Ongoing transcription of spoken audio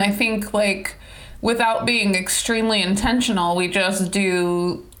I think, like, without being extremely intentional, we just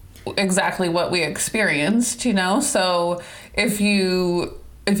do exactly what we experienced, you know? So if you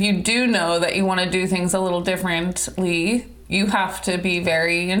do know that you want to do things a little differently, you have to be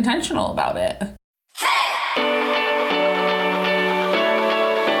very intentional about it.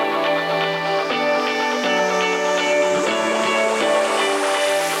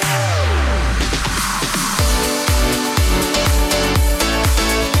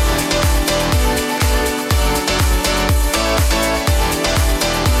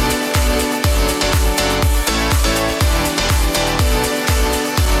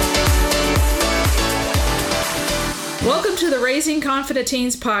 Welcome to the Raising Confident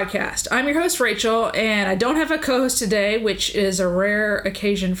Teens podcast. I'm your host, Rachel, and I don't have a co-host today, which is a rare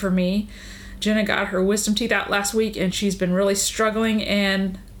occasion for me. Jenna got her wisdom teeth out last week, and she's been really struggling,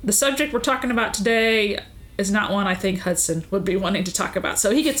 and the subject we're talking about today is not one I think Hudson would be wanting to talk about,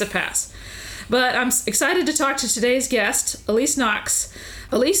 so he gets a pass. But I'm excited to talk to today's guest, Elise Knox.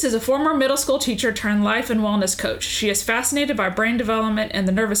 Elise is a former middle school teacher turned life and wellness coach. She is fascinated by brain development and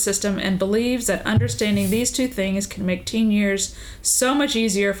the nervous system and believes that understanding these two things can make teen years so much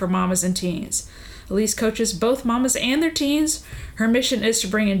easier for mamas and teens. Elise coaches both mamas and their teens. Her mission is to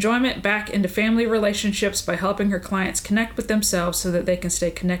bring enjoyment back into family relationships by helping her clients connect with themselves so that they can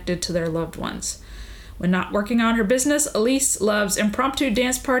stay connected to their loved ones. When not working on her business, Elise loves impromptu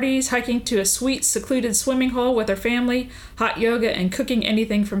dance parties, hiking to a sweet, secluded swimming hole with her family, hot yoga, and cooking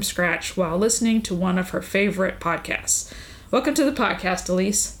anything from scratch while listening to one of her favorite podcasts. Welcome to the podcast,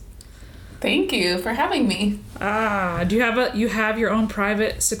 Elise. Thank you for having me. Do you have your own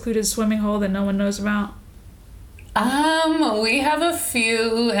private, secluded swimming hole that no one knows about? We have a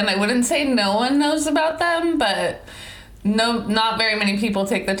few, and I wouldn't say no one knows about them, but no, not very many people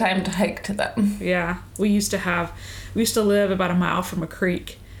take the time to hike to them. Yeah, we used to live about a mile from a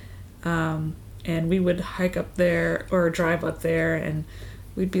creek, and we would hike up there or drive up there, and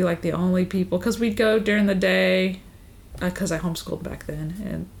we'd be like the only people, because we'd go during the day, because I homeschooled back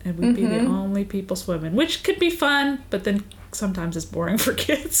then, and we'd be the only people swimming, which could be fun, but then sometimes it's boring for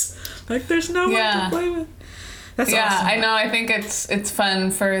kids. Like, there's no one to play with. That's awesome. I know. I think it's fun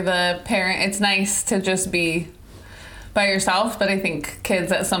for the parent. It's nice to just be by yourself, but I think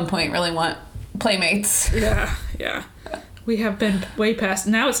kids at some point really want playmates. Yeah. We have been way past.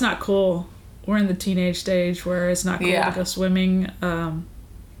 Now it's not cool. We're in the teenage stage where it's not cool to go swimming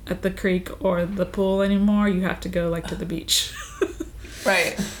at the creek or the pool anymore. You have to go like to the beach.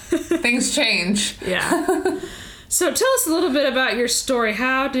 Right. Things change. Yeah. So tell us a little bit about your story.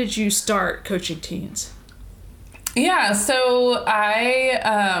 How did you start coaching teens? Yeah, so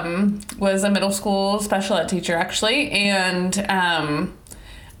I was a middle school special ed teacher, actually, and when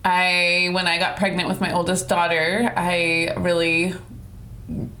I got pregnant with my oldest daughter, I really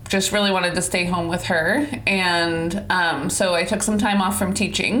wanted to stay home with her, and so I took some time off from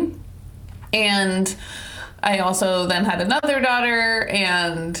teaching, and I also then had another daughter,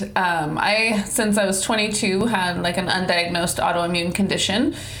 and since I was 22, had like an undiagnosed autoimmune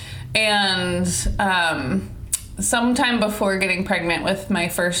condition, and sometime before getting pregnant with my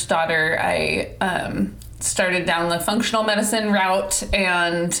first daughter, I started down the functional medicine route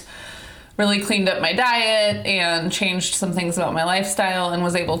and really cleaned up my diet and changed some things about my lifestyle and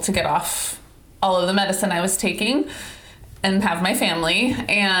was able to get off all of the medicine I was taking and have my family.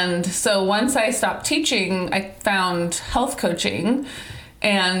 And so once I stopped teaching, I found health coaching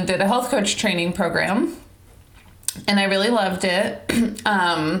and did a health coach training program, and I really loved it.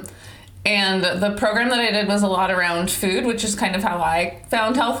 And the program that I did was a lot around food, which is kind of how I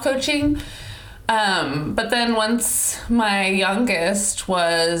found health coaching. But then once my youngest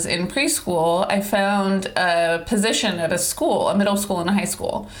was in preschool, I found a position at a middle school and a high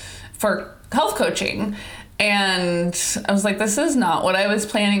school for health coaching. And I was like, this is not what I was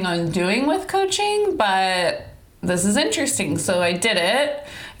planning on doing with coaching, but this is interesting. So I did it,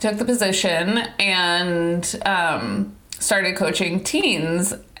 took the position, and started coaching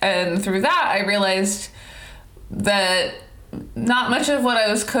teens. And through that, I realized that not much of what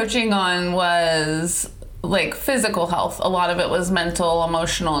I was coaching on was like physical health. A lot of it was mental,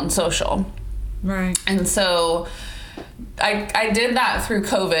 emotional, and social. Right. And so I did that through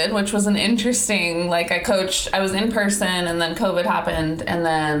COVID, which was an interesting, I was in person, and then COVID happened, and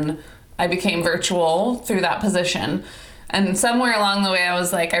then I became virtual through that position. And somewhere along the way, I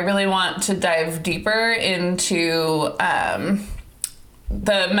was like, I really want to dive deeper into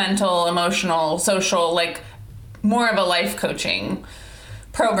the mental, emotional, social, like more of a life coaching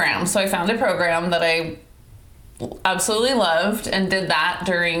program. So I found a program that I absolutely loved and did that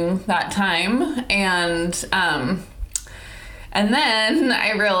during that time. And And then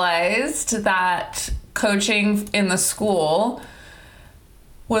I realized that coaching in the school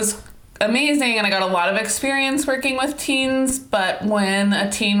was amazing, and I got a lot of experience working with teens, but when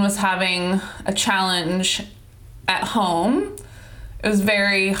a teen was having a challenge at home, it was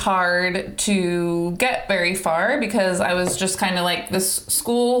very hard to get very far because I was just kind of like this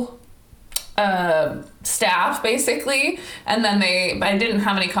school staff basically, and then I didn't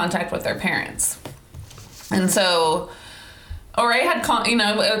have any contact with their parents. And so, or I had,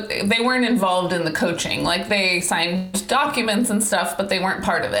 they weren't involved in the coaching. Like, they signed documents and stuff, but they weren't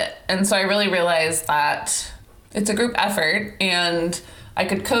part of it. And so I really realized that it's a group effort, and I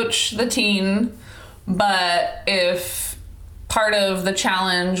could coach the teen, but if part of the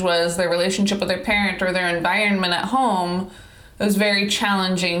challenge was their relationship with their parent or their environment at home, it was very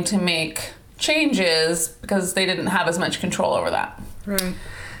challenging to make changes because they didn't have as much control over that. Right.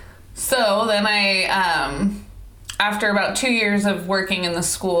 So then after about 2 years of working in the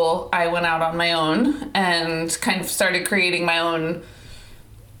school, I went out on my own and kind of started creating my own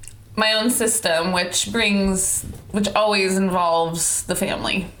system, which always involves the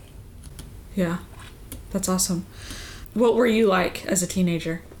family. Yeah, that's awesome. What were you like as a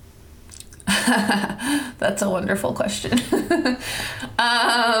teenager? That's a wonderful question.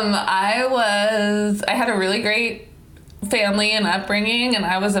 I had a really great family and upbringing, and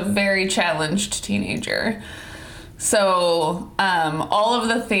I was a very challenged teenager. So all of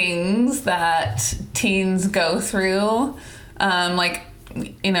the things that teens go through,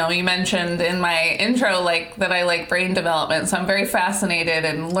 you mentioned in my intro, like, that I like brain development. So I'm very fascinated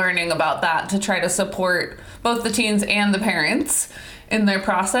in learning about that to try to support both the teens and the parents in their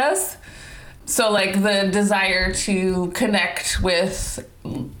process. So, like, the desire to connect with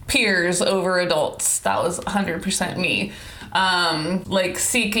peers over adults, that was 100% me. Like,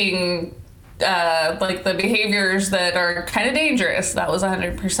 seeking, the behaviors that are kind of dangerous, that was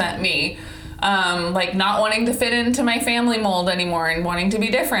 100% me. Like, not wanting to fit into my family mold anymore and wanting to be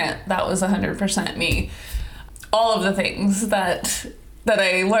different, that was 100% me. All of the things that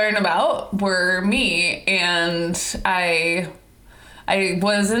I learned about were me, and I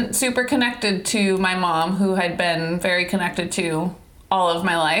wasn't super connected to my mom, who had been very connected to all of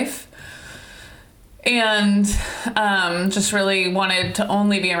my life, and just really wanted to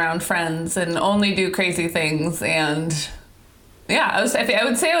only be around friends and only do crazy things. And yeah, I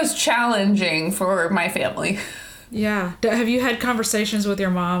would say I was challenging for my family. Yeah. Have you had conversations with your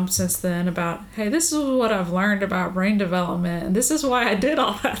mom since then about, hey, this is what I've learned about brain development, and this is why I did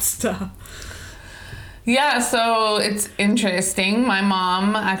all that stuff? Yeah, so it's interesting. My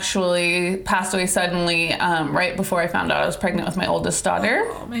mom actually passed away suddenly right before I found out I was pregnant with my oldest daughter.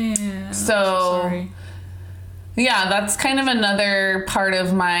 Oh, man. So Sorry. Yeah, that's kind of another part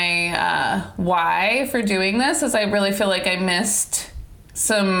of my why for doing this, is I really feel like I missed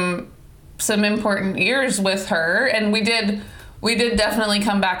some important years with her, and we did definitely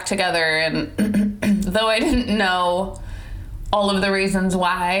come back together, and though I didn't know all of the reasons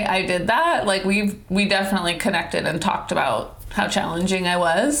why I did that, like, we definitely connected and talked about how challenging I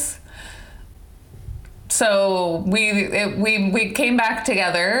was. So we came back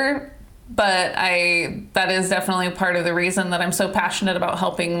together, but that is definitely part of the reason that I'm so passionate about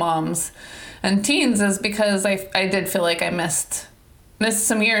helping moms and teens, is because I did feel like I missed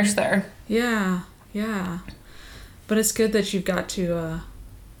some years there. Yeah. But it's good that you've got to,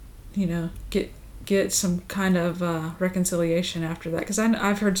 get some kind of reconciliation after that, because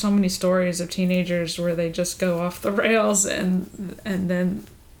I've heard so many stories of teenagers where they just go off the rails, and then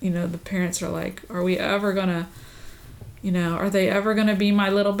the parents are like, are we ever gonna, are they ever gonna be my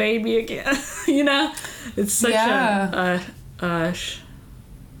little baby again? It's such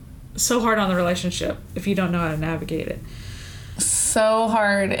so hard on the relationship if you don't know how to navigate it. So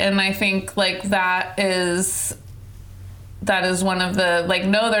hard. And I think, like, that is one of the, like,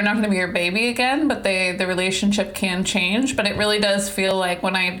 no, they're not going to be your baby again, but the relationship can change. But it really does feel like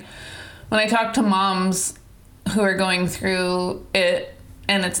when I talk to moms who are going through it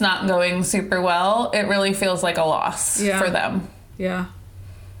and it's not going super well, it really feels like a loss for them. Yeah.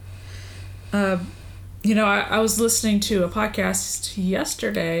 I was listening to a podcast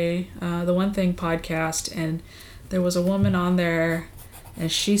yesterday, the One Thing podcast, and there was a woman on there,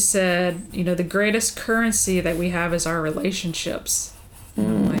 and she said, the greatest currency that we have is our relationships. And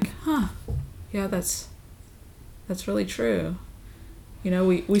I'm like, yeah, that's really true.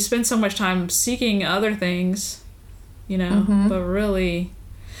 We spend so much time seeking other things, but really,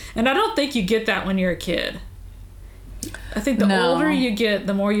 and I don't think you get that when you're a kid. I think the older you get,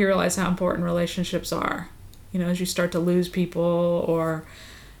 the more you realize how important relationships are. As you start to lose people, or,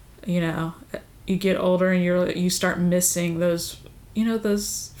 you get older and you start missing those,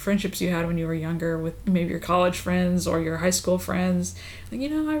 those friendships you had when you were younger with maybe your college friends or your high school friends. Like,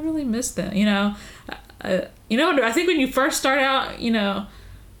 I really miss them. I think when you first start out,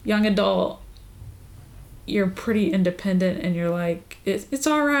 young adult, you're pretty independent and you're like, it's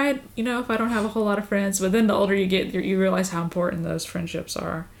all right, if I don't have a whole lot of friends. But then the older you get, you realize how important those friendships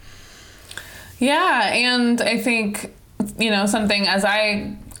are. Yeah, and I think, something as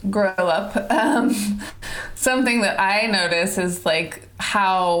I grow up, something that I notice is like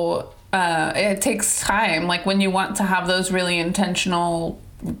how it takes time. Like when you want to have those really intentional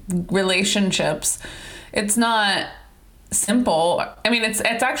relationships, it's not simple. I mean, it's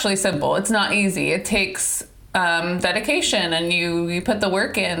actually simple. It's not easy. It takes dedication, and you put the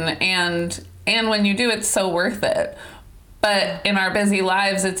work in, and when you do, it's so worth it. But in our busy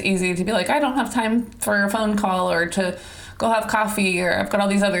lives, it's easy to be like, I don't have time for a phone call or to go have coffee, or I've got all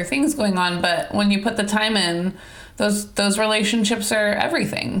these other things going on. But when you put the time in, those relationships are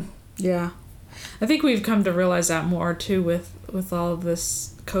everything. Yeah. I think we've come to realize that more too with all of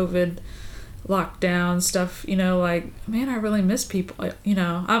this COVID lockdown stuff, like, man, I really miss people.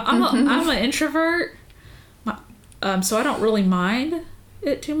 I'm an introvert, so I don't really mind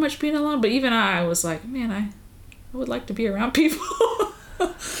it too much being alone. But even I was like, man, I would like to be around people.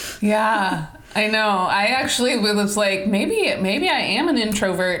 Yeah, I know. I actually was like, maybe I am an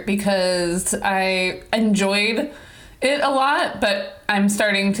introvert because I enjoyed it a lot, but I'm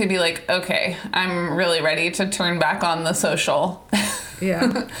starting to be like, okay, I'm really ready to turn back on the social.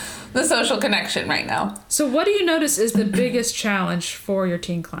 Yeah. The social connection right now. So what do you notice is the biggest challenge for your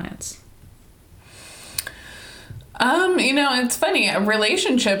teen clients? It's funny.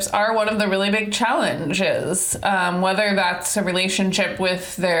 Relationships are one of the really big challenges, whether that's a relationship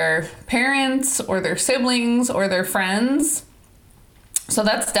with their parents or their siblings or their friends. So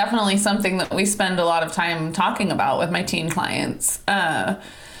that's definitely something that we spend a lot of time talking about with my teen clients. And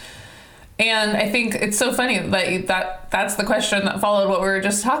I think it's so funny that that's the question that followed what we were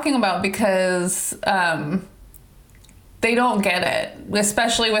just talking about, because they don't get it,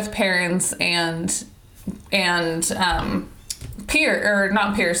 especially with parents and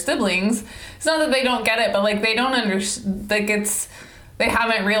siblings. It's not that they don't get it, but like they don't understand, like they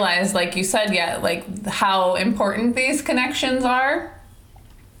haven't realized, like you said yet, like how important these connections are.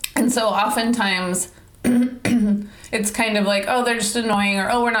 And so oftentimes it's kind of like, oh, they're just annoying, or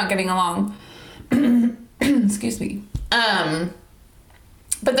oh, we're not getting along. Excuse me. But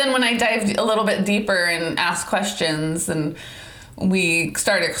then when I dived a little bit deeper and asked questions and we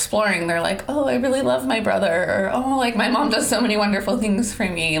started exploring, they're like, oh, I really love my brother, or oh, like my mom does so many wonderful things for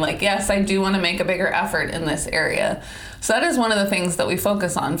me. Like, yes, I do want to make a bigger effort in this area. So that is one of the things that we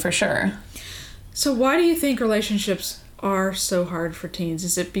focus on for sure. So why do you think relationships are so hard for teens?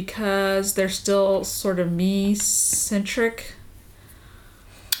 Is it because they're still sort of me-centric?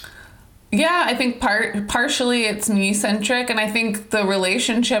 Yeah, I think partially it's me-centric, and I think the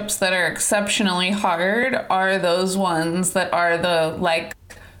relationships that are exceptionally hard are those ones that are the, like,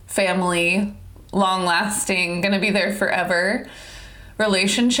 family, long-lasting, gonna be there forever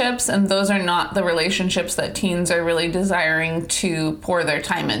relationships, and those are not the relationships that teens are really desiring to pour their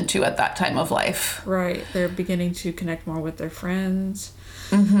time into at that time of life. Right. They're beginning to connect more with their friends.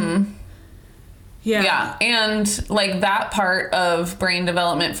 Mm-hmm. Yeah. Yeah. And like that part of brain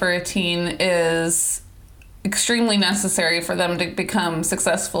development for a teen is extremely necessary for them to become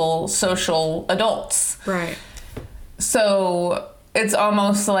successful social adults. Right. So it's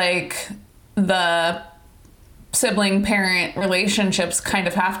almost like the sibling parent relationships kind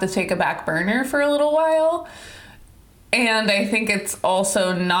of have to take a back burner for a little while. And I think it's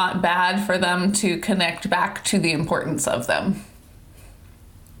also not bad for them to connect back to the importance of them.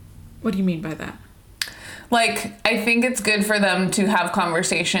 What do you mean by that? Like, I think it's good for them to have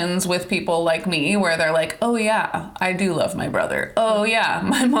conversations with people like me where they're like, oh yeah, I do love my brother. Oh yeah,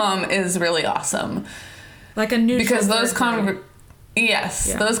 my mom is really awesome. Like a neutral. Because those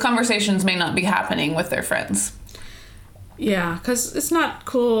those conversations may not be happening with their friends. Yeah, because it's not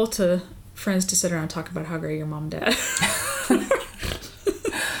cool to friends to sit around and talk about how great your mom and dad.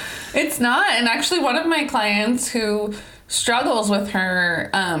 It's not. And actually one of my clients who struggles with her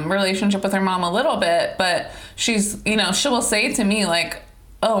relationship with her mom a little bit, but she's, she will say to me like,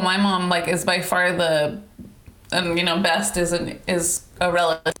 oh, my mom like is by far the, best is a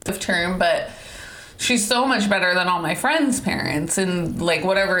relative term, but she's so much better than all my friends' parents. And like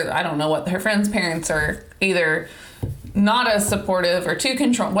whatever, I don't know what her friends' parents are, either not as supportive or too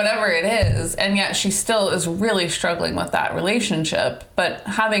control, whatever it is, and yet she still is really struggling with that relationship. But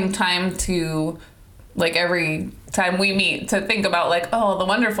having time to, like, every time we meet to think about like, oh, the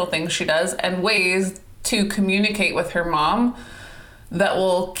wonderful things she does and ways to communicate with her mom that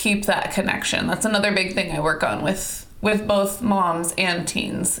will keep that connection. That's another big thing I work on with both moms and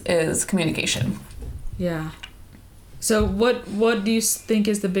teens is communication. Yeah. So what do you think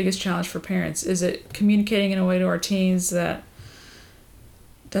is the biggest challenge for parents? Is it communicating in a way to our teens that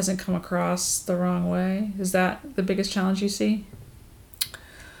doesn't come across the wrong way? Is that the biggest challenge you see?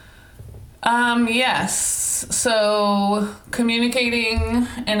 Yes. So communicating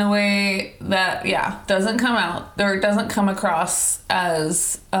in a way that, doesn't come out or doesn't come across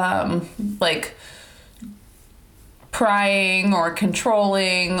as, like prying or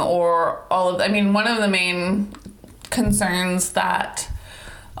controlling or one of the main concerns that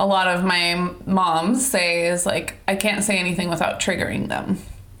a lot of my moms say is like, I can't say anything without triggering them.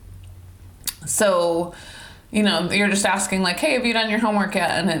 So, you're just asking like, hey, have you done your homework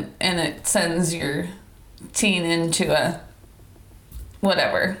yet? And it sends your teen into a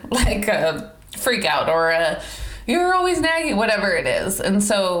whatever, like a freak out or a you're always nagging, whatever it is. And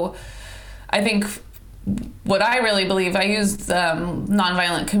so I think what I really believe, I use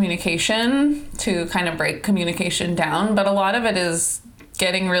nonviolent communication to kind of break communication down, but a lot of it is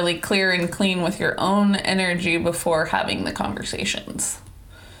getting really clear and clean with your own energy before having the conversations.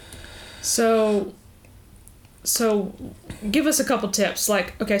 So give us a couple tips.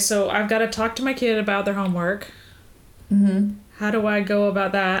 Like, okay, so I've got to talk to my kid about their homework. Mm-hmm. How do I go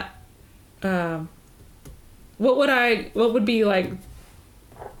about that? What would be like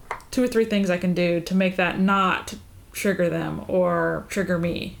 2 or 3 things I can do to make that not trigger them or trigger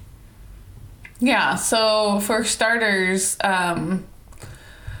me? Yeah, so for starters,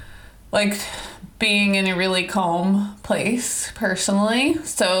 like being in a really calm place personally.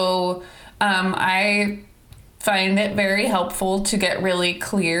 So I find it very helpful to get really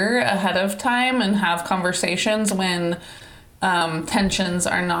clear ahead of time and have conversations when tensions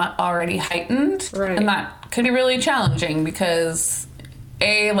are not already heightened. Right. And that can be really challenging because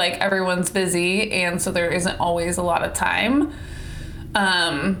A, like everyone's busy and so there isn't always a lot of time.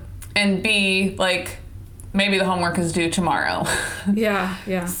 And B, like maybe the homework is due tomorrow.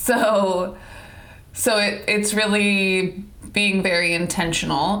 Yeah. So it's really being very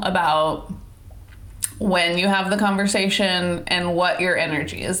intentional about when you have the conversation and what your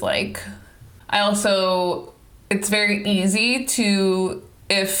energy is like. It's very easy to,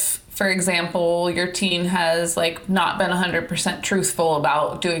 if, for example, your teen has like not been 100% truthful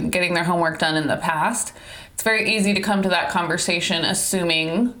about getting their homework done in the past, it's very easy to come to that conversation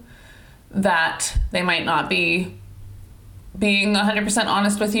assuming that they might not be being 100%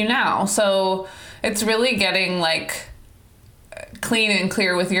 honest with you now. So it's really getting like clean and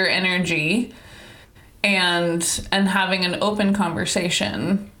clear with your energy and having an open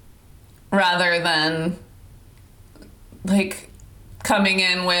conversation rather than like coming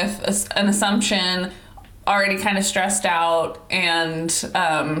in with an assumption, already kind of stressed out and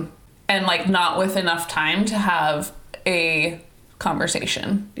like not with enough time to have a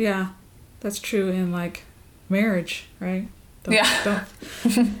conversation. Yeah, that's true in like marriage, right?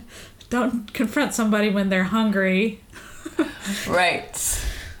 Don't confront somebody when they're hungry. Right.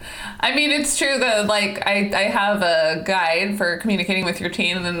 I mean, it's true that like I have a guide for communicating with your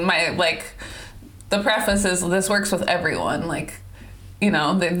teen, and the preface is this works with everyone. Like,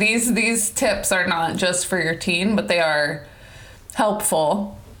 these tips are not just for your teen, but they are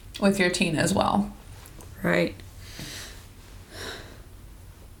helpful with your teen as well. Right.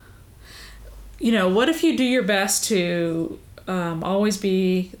 What if you do your best to always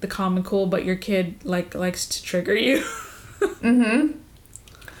be the calm and cool, but your kid likes to trigger you? Mm-hmm.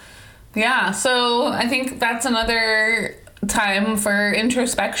 Yeah, so I think that's another time for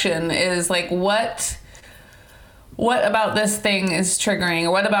introspection is like what about this thing is triggering,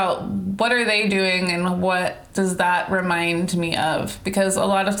 or what are they doing and what does that remind me of? Because a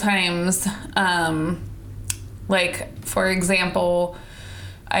lot of times, like for example,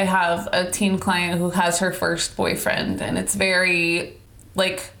 I have a teen client who has her first boyfriend and it's very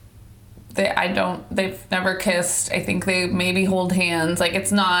like they've never kissed. I think they maybe hold hands. Like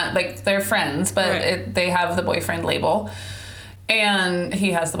it's not like they're friends, but right. They have the boyfriend label and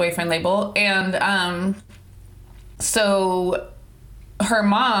he has the boyfriend label. And so her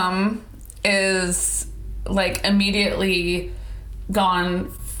mom is like immediately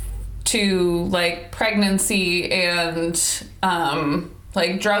gone to like pregnancy and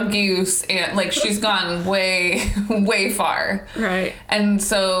like drug use, and like she's gone way far. Right. And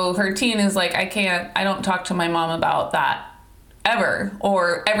so her teen is like, I don't talk to my mom about that ever,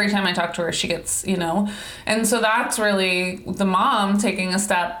 or every time I talk to her she gets, and so that's really the mom taking a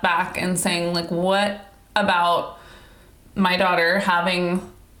step back and saying like, what about my daughter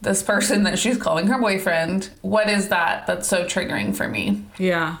having this person that she's calling her boyfriend. What is that that's so triggering for me?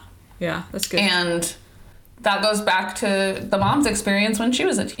 Yeah. Yeah, that's good. And that goes back to the mom's experience when she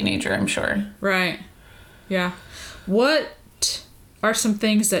was a teenager, I'm sure. Right. Yeah. What are some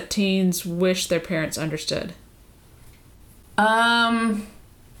things that teens wish their parents understood?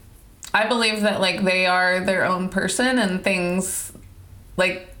 I believe that, like, they are their own person, and things,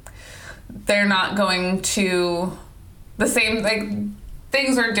 like, they're not going to the same, like,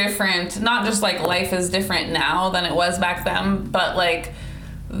 things are different. Not just, like, life is different now than it was back then, but, like,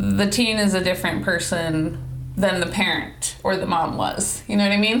 the teen is a different person than the parent or the mom was. You know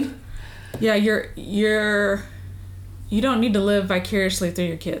what I mean? Yeah, you don't need to live vicariously through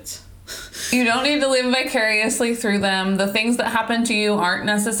your kids. You don't need to live vicariously through them. The things that happen to you aren't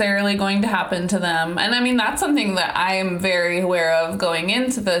necessarily going to happen to them. And I mean, that's something that I'm very aware of going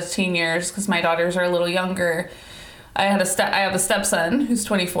into the teen years, because my daughters are a little younger. I have a stepson who's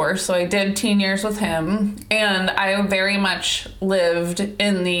 24, so I did teen years with him, and I very much lived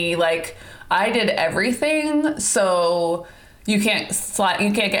in the, like, I did everything, so you can't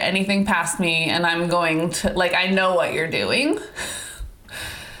get anything past me, and I'm going to, like, I know what you're doing.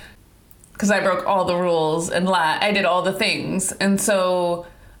 Because I broke all the rules and I did all the things. And so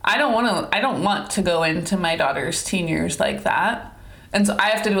I don't want to go into my daughter's teen years like that. And so I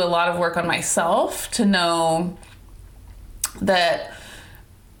have to do a lot of work on myself to know that,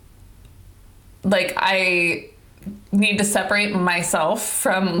 like, I need to separate myself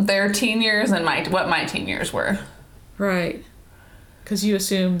from their teen years and what my teen years were. Right. Because you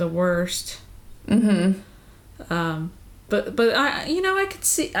assume the worst. Mm-hmm. But I could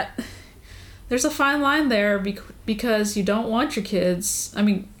see... there's a fine line there because you don't want your kids. I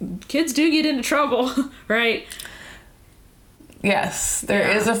mean, kids do get into trouble, right? Yes,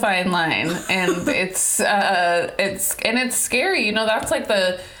 there is a fine line, and it's scary. You know, that's like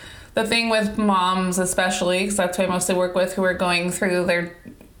the thing with moms, especially, because that's who I mostly work with, who are going through their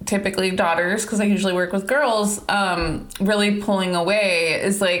typically daughters, because I usually work with girls. Really pulling away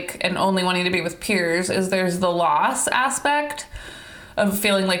is like, and only wanting to be with peers, is there's the loss aspect of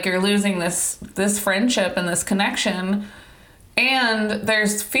feeling like you're losing this friendship and this connection, and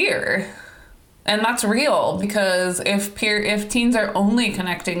there's fear, and that's real, because if teens are only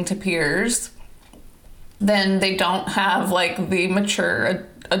connecting to peers, then they don't have, like, the mature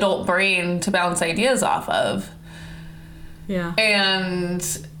adult brain to bounce ideas off of. Yeah. And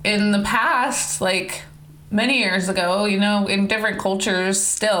in the past, like many years ago, you know, in different cultures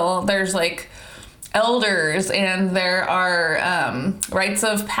still, there's like elders, and there are rites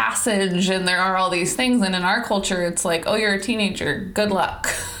of passage, and there are all these things, and in our culture it's like, oh, you're a teenager, good luck.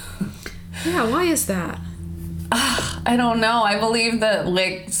 Yeah, why is that? I don't know. I believe that,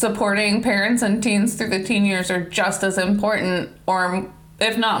 like, supporting parents and teens through the teen years are just as important, or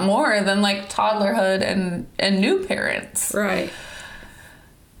if not more, than, like, toddlerhood and new parents. Right.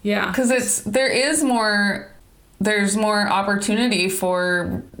 Yeah. Because there's more opportunity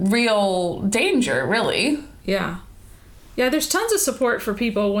for real danger, really. Yeah. Yeah, there's tons of support for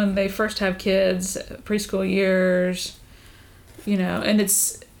people when they first have kids, preschool years, you know, and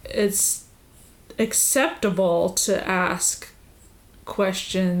it's acceptable to ask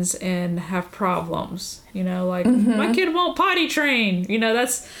questions and have problems, you know, like, my kid won't potty train, you know,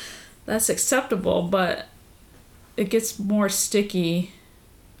 that's acceptable, but it gets more sticky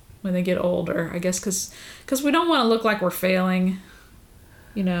when they get older, I guess, because we don't want to look like we're failing,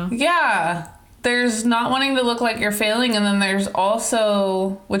 you know. Yeah, there's not wanting to look like you're failing, and then there's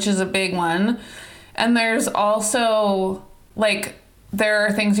also, which is a big one, and there's also, like, there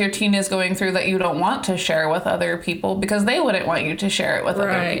are things your teen is going through that you don't want to share with other people because they wouldn't want you to share it with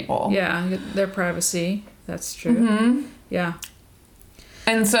other people. Yeah, their privacy. That's true. Mm-hmm. Yeah.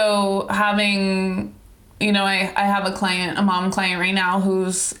 And so having, you know, I have a mom client right now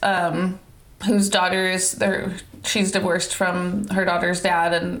whose daughter she's divorced from her daughter's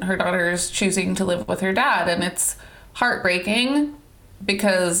dad, and her daughter's choosing to live with her dad, and it's heartbreaking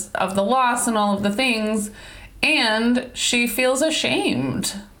because of the loss and all of the things. And she feels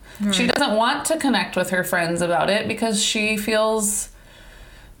ashamed. Right. She doesn't want to connect with her friends about it because she feels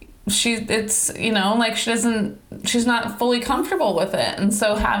she's not fully comfortable with it. And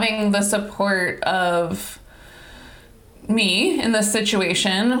so having the support of me in this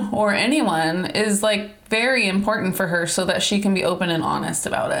situation, or anyone, is, like, very important for her so that she can be open and honest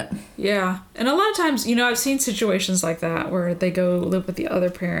about it. Yeah. And a lot of times, you know, I've seen situations like that where they go live with the other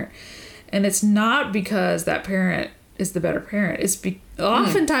parent. And it's not because that parent is the better parent.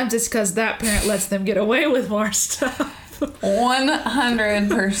 Oftentimes it's because that parent lets them get away with more stuff.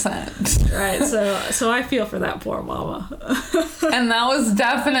 100%. Right. So I feel for that poor mama. And that was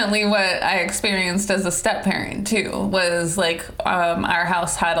definitely what I experienced as a step parent too, was like our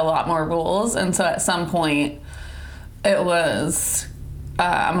house had a lot more rules. And so at some point it was,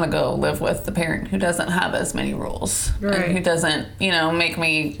 I'm going to go live with the parent who doesn't have as many rules. Right. And who doesn't, make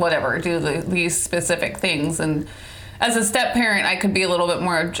me do these specific things. And as a step parent, I could be a little bit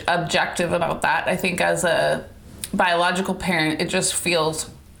more objective about that. I think as a biological parent, it just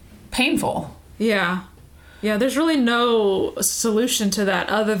feels painful. Yeah. Yeah, there's really no solution to that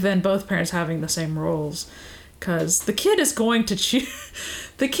other than both parents having the same rules. Because the kid is going to choose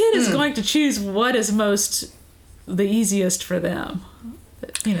what is the easiest for them.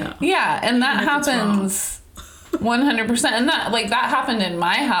 Yeah, and that happens 100%. And that happened in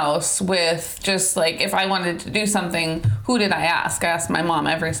my house with just if I wanted to do something, who did I ask? I asked my mom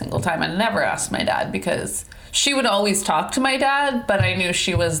every single time. I never asked my dad because she would always talk to my dad, but I knew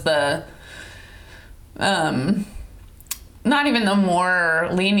she was the not even the more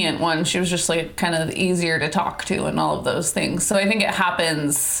lenient one. She was just kind of easier to talk to and all of those things. So I think it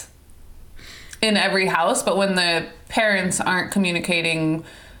happens in every house, but when the parents aren't communicating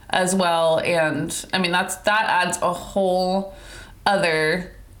as well, and I mean that adds a whole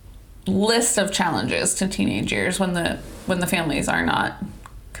other list of challenges to teenage years when the families are not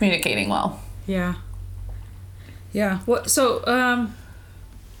communicating well. Yeah.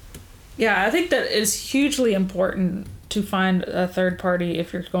 I think that is hugely important to find a third party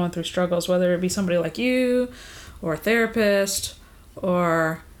if you're going through struggles, whether it be somebody like you or a therapist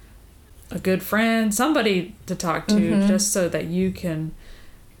or a good friend, somebody to talk to, just so that you can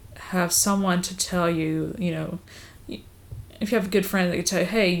have someone to tell you, if you have a good friend that can tell you,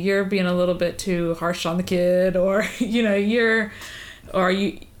 hey, you're being a little bit too harsh on the kid, or, you're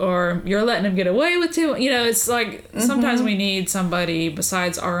letting him get away with too. It's sometimes we need somebody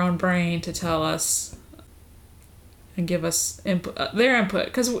besides our own brain to tell us and give us their input,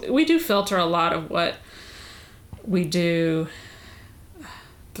 because we do filter a lot of what we do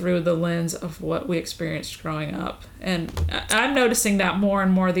through the lens of what we experienced growing up. And I'm noticing that more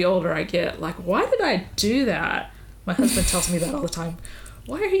and more the older I get. Why did I do that? My husband tells me that all the time.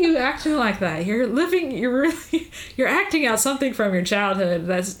 Why are you acting like that? You're acting out something from your childhood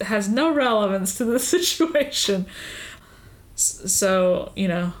that has no relevance to the situation. So,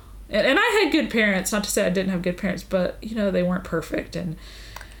 and I had good parents, not to say I didn't have good parents, but, they weren't perfect. And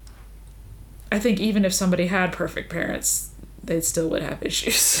I think even if somebody had perfect parents, they still would have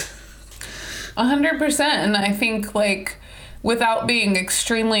issues. 100%. And I think without being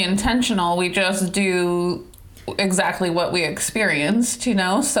extremely intentional, we just do exactly what we experienced,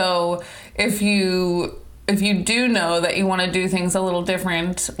 so if you do know that you want to do things a little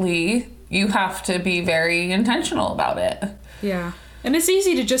differently, you have to be very intentional about it. Yeah. And it's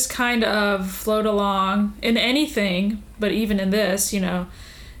easy to just kind of float along in anything, but even in this,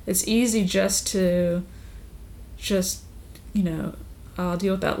 it's easy just to I'll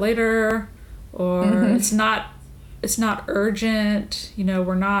deal with that later, or it's not urgent,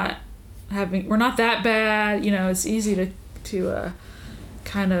 we're not that bad, it's easy to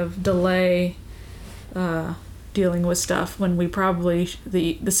kind of delay dealing with stuff when we probably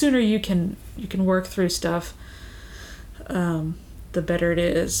the sooner you can work through stuff, the better it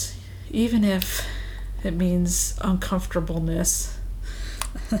is, even if it means uncomfortableness.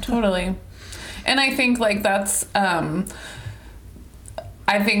 Totally. And I think that's I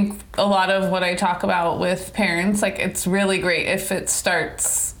think a lot of what I talk about with parents, it's really great if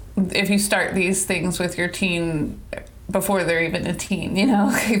you start these things with your teen before they're even a teen,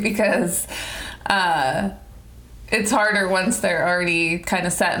 because it's harder once they're already kind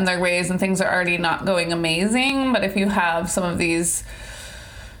of set in their ways and things are already not going amazing. But if you have some of these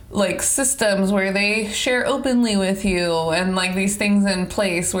systems where they share openly with you, and these things in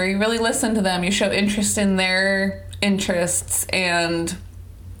place where you really listen to them, you show interest in their interests and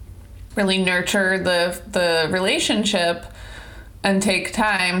really nurture the relationship and take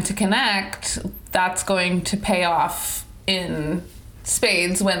time to connect, that's going to pay off in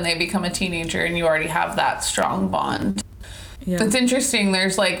spades when they become a teenager and you already have that strong bond. Yeah. It's interesting.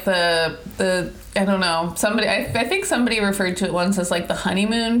 There's the I don't know, I think somebody referred to it once as the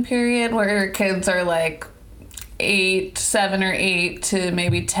honeymoon period, where kids are 7 or 8 to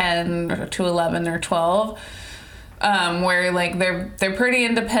maybe 10 or to 11 or 12, where they're pretty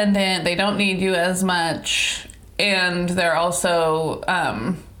independent, they don't need you as much, and they're also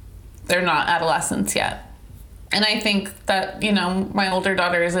they're not adolescents yet. And I think that my older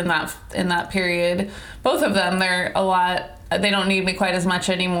daughter is in that period. Both of them, they don't need me quite as much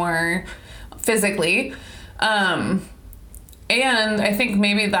anymore physically, And I think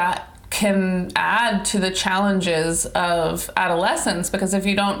maybe that can add to the challenges of adolescence, because if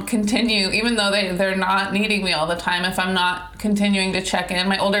you don't continue, even though they're not needing me all the time, if I'm not continuing to check in,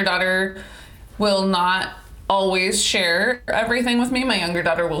 my older daughter will not always share everything with me. My younger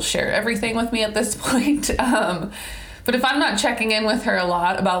daughter will share everything with me at this point. But if I'm not checking in with her a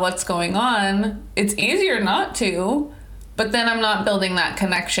lot about what's going on, it's easier not to, but then I'm not building that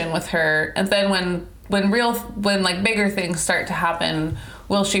connection with her. And then when like bigger things start to happen,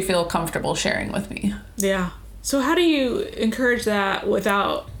 will she feel comfortable sharing with me? Yeah. So how do you encourage that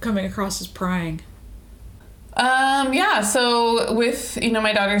without coming across as prying? Yeah, so with,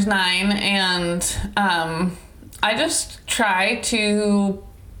 my daughter's 9, and I just try to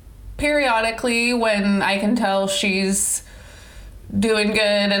periodically, when I can tell she's doing good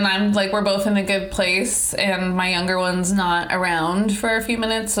and I'm like, we're both in a good place and my younger one's not around for a few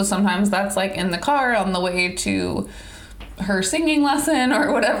minutes. So sometimes that's like in the car on the way to her singing lesson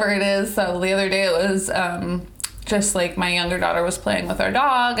or whatever it is. So the other day it was just like my younger daughter was playing with our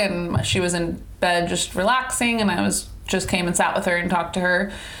dog and she was in bed just relaxing, and I just came and sat with her and talked to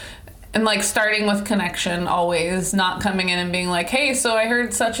her. And like starting with connection, always, not coming in and being like, hey, so I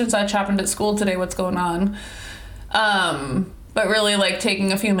heard such and such happened at school today, what's going on? But really like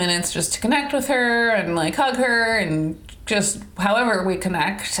taking a few minutes just to connect with her and like hug her and just however we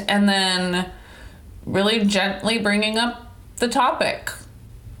connect. And then really gently bringing up the topic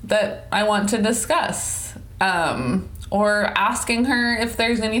that I want to discuss, or asking her if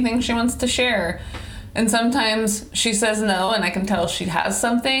there's anything she wants to share. And sometimes she says no, and I can tell she has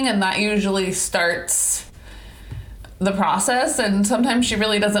something, and that usually starts the process. And sometimes she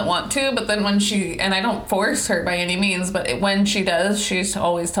really doesn't want to, but then and I don't force her by any means, but when she does, she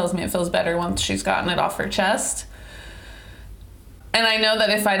always tells me it feels better once she's gotten it off her chest. And I know that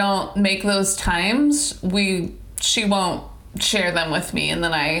if I don't make those times, she won't share them with me, and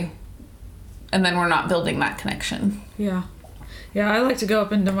then we're not building that connection. Yeah. Yeah, I like to go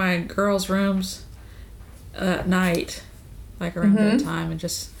up into my girls' rooms at night, like around bedtime, and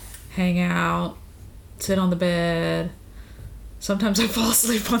just hang out, sit on the bed. Sometimes I fall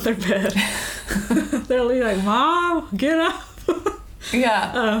asleep on their bed. They'll be like, Mom, get up.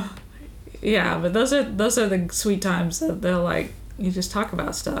 Yeah. Yeah, but those are the sweet times that they'll like, you just talk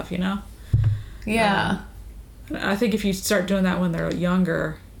about stuff, Yeah. I think if you start doing that when they're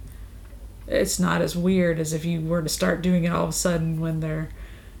younger, it's not as weird as if you were to start doing it all of a sudden when they're,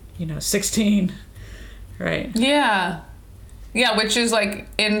 16. Right. Yeah. Yeah, which is like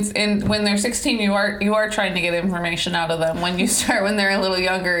in when they're 16, you are trying to get information out of them. When they're a little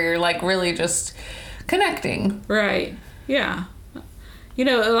younger, you're like really just connecting. Right. Yeah.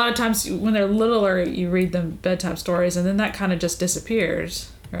 A lot of times when they're littler, you read them bedtime stories, and then that kind of just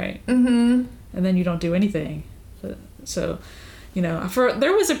disappears, right? Mm-hmm. And then you don't do anything. So,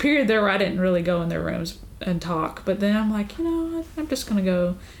 there was a period there where I didn't really go in their rooms and talk, but then I'm like, I'm just gonna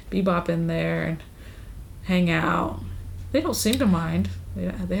go bebop in there and hang out. They don't seem to mind.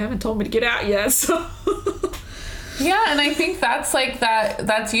 They haven't told me to get out yet, so. Yeah, and I think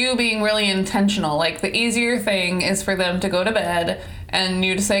that's you being really intentional. Like, the easier thing is for them to go to bed and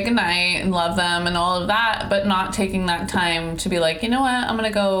you to say goodnight and love them and all of that, but not taking that time to be like, you know what, I'm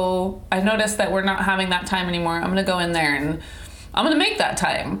gonna go, I noticed that we're not having that time anymore, I'm gonna go in there and I'm gonna make that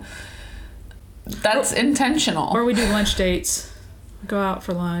time. That's intentional. Or we do lunch dates. Go out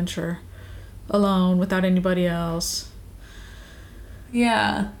for lunch or alone without anybody else.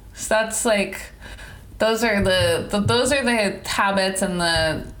 Yeah. So that's like, those are the habits and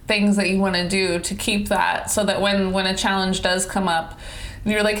the things that you want to do to keep that, so that when a challenge does come up,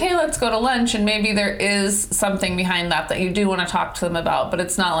 you're like, hey, let's go to lunch, and maybe there is something behind that you do want to talk to them about, but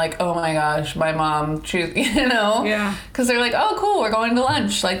it's not like, oh my gosh, my mom choose, Yeah. Because they're like, oh cool, we're going to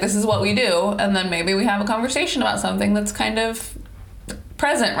lunch, like this is what we do, and then maybe we have a conversation about something that's kind of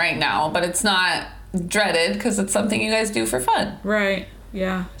present right now, but it's not dreaded because it's something you guys do for fun. Right.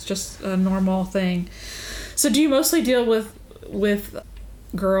 Yeah, it's just a normal thing. So do you mostly deal with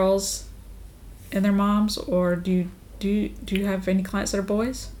girls and their moms, or do you have any clients that are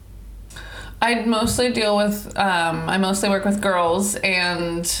boys? I mostly deal with, I mostly work with girls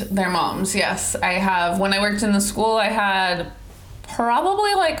and their moms, yes. I have, when I worked in the school, I had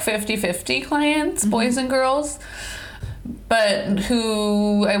probably like 50-50 clients, boys and girls. But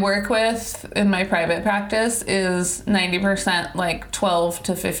who I work with in my private practice is 90% like 12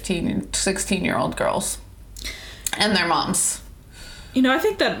 to 15, 16-year-old girls and their moms. I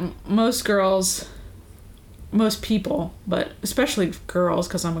think that most people, but especially girls,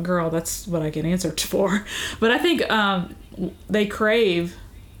 because I'm a girl, that's what I get answered for. But I think they crave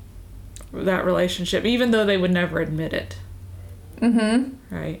that relationship, even though they would never admit it.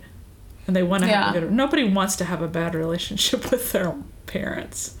 Mm-hmm. Right. And they want to have Yeah. nobody wants to have a bad relationship with their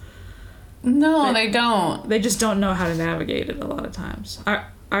parents. No, they don't. They just don't know how to navigate it a lot of times.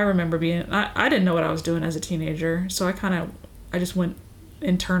 I remember I didn't know what I was doing as a teenager, so I just went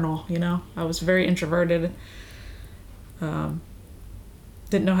internal, you know? I was very introverted. Didn't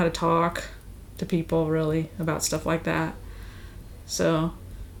know how to talk to people, really, about stuff like that. So,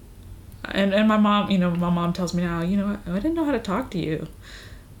 and my mom tells me now, I didn't know how to talk to you.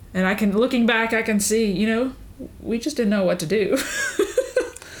 And looking back, I can see, we just didn't know what to do.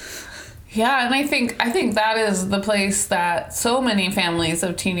 Yeah, and I think that is the place that so many families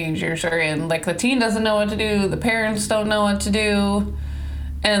of teenagers are in. Like, the teen doesn't know what to do, the parents don't know what to do.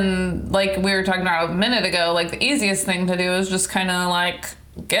 And like we were talking about a minute ago, like the easiest thing to do is just kind of like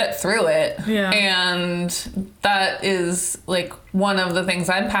get through it. Yeah. And that is like one of the things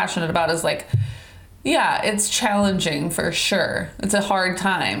I'm passionate about is like, yeah, it's challenging for sure. It's a hard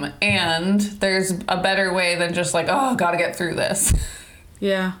time. And there's a better way than just like, oh, gotta get through this.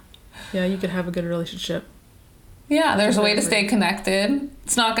 Yeah. Yeah, you could have a good relationship. Yeah, there's a way to stay connected.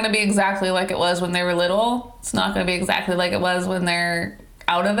 It's not going to be exactly like it was when they were little. It's not going to be exactly like it was when they're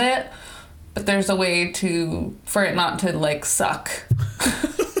out of it. But there's a way for it not to like suck.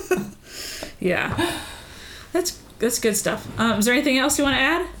 Yeah. That's good stuff. Is there anything else you want to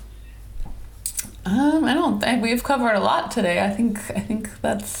add? I don't think we've covered a lot today. I think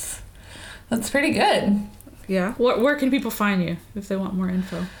that's pretty good. Yeah. Where can people find you if they want more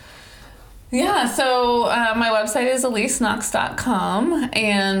info? Yeah, so my website is eliseknox.com,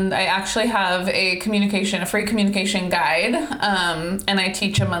 and I actually have a free communication guide, and I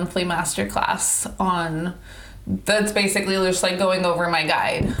teach a monthly masterclass that's basically just like going over my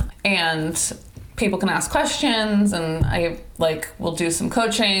guide, and people can ask questions, and I will do some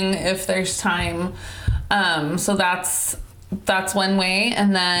coaching if there's time. So that's one way,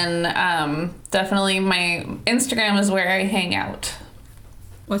 and then definitely my Instagram is where I hang out.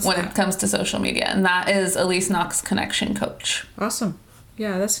 It comes to social media, and that is Elise Knox Connection Coach. Awesome.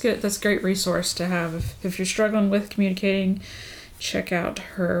 Yeah, that's good. That's a great resource to have. If you're struggling with communicating, check out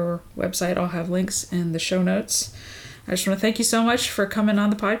her website. I'll have links in the show notes. I just want to thank you so much for coming on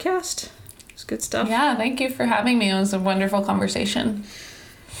the podcast. It's good stuff. Yeah, thank you for having me. It was a wonderful conversation.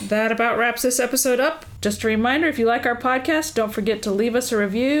 That about wraps this episode up. Just a reminder, if you like our podcast, don't forget to leave us a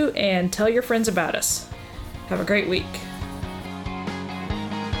review and tell your friends about us. Have a great week.